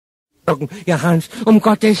Ja, Hans,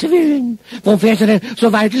 Gottes Willen. Wo fährst du denn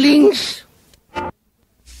so weit links?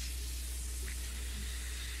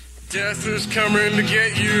 Death is coming to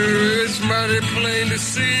get you, it's mighty plain to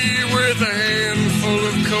see, with a handful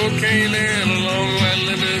of cocaine and a long white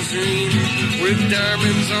limousine, with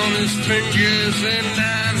diamonds on his fingers and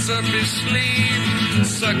knives up his sleeve,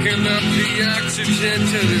 sucking up the oxygen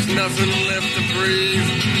till there's nothing left to breathe.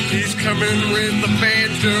 He's coming with a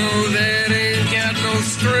banjo that ain't got no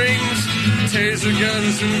strings, taser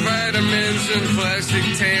guns and vitamins and plastic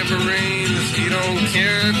tambourines. He don't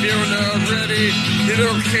care if you're not ready, he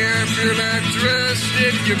don't care if you're not dressed.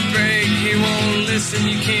 If you beg, he won't listen.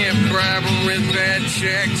 You can't bribe him with bad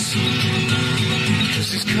checks.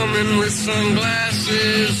 'Cause he's coming with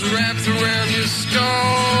sunglasses wrapped around your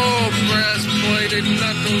skull, brass-plated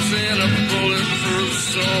knuckles and a bulletproof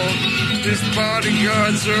soul. His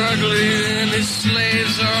bodyguards are ugly and his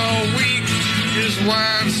slaves are all weak. His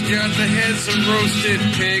wives got the heads of roasted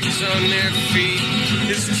pigs on their feet.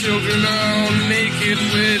 His children are all naked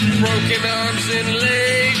with broken arms and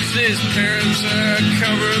legs. His parents are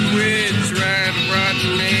covered with dried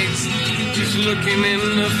rotten eggs. He's looking in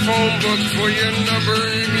the phone book for your number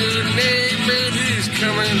and your name, and he's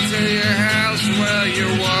coming to your house while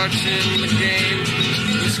you're watching the game.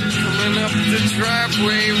 He's coming up the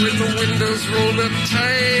driveway with the windows rolled up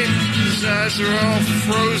tight. His eyes are all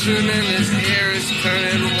frozen and his hair is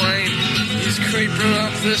turning white. He's creeping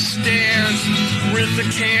up the stairs with a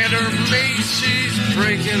can of mace. He's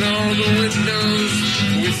breaking all the windows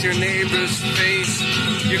with your neighbor's face.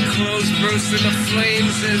 Your clothes burst into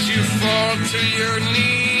flames as you fall to your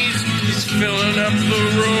knees. He's filling up the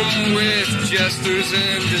room with jesters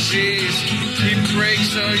and disease. He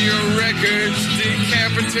breaks all your records,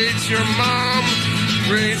 decapitates your mom,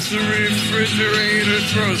 breaks the refrigerator,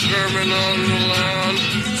 throws vermin on the lawn,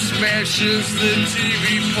 smashes the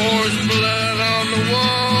TV, pours blood on the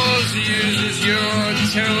walls, uses your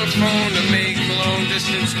telephone to make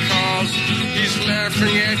long-distance calls. He's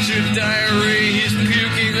laughing at your diary, he's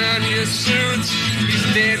puking on your suits, he's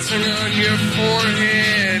dancing on your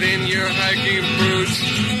forehead in your hiking boots.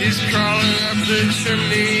 He's crawling up the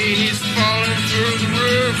chimney, he's falling through the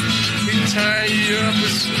roof. He'd tie you up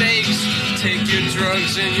with snakes, take your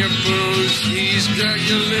drugs and your booze. He's got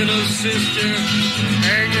your little sister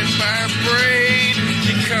hanging by a braid.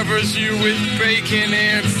 He covers you with bacon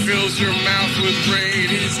and fills your mouth with braid.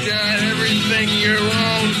 He's got everything you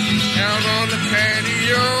own out on the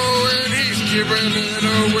patio, and he's giving it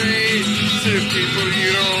away to people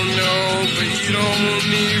you don't know, but you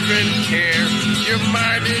don't even care. Your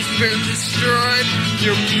mind has been destroyed,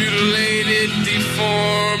 you're mutilated.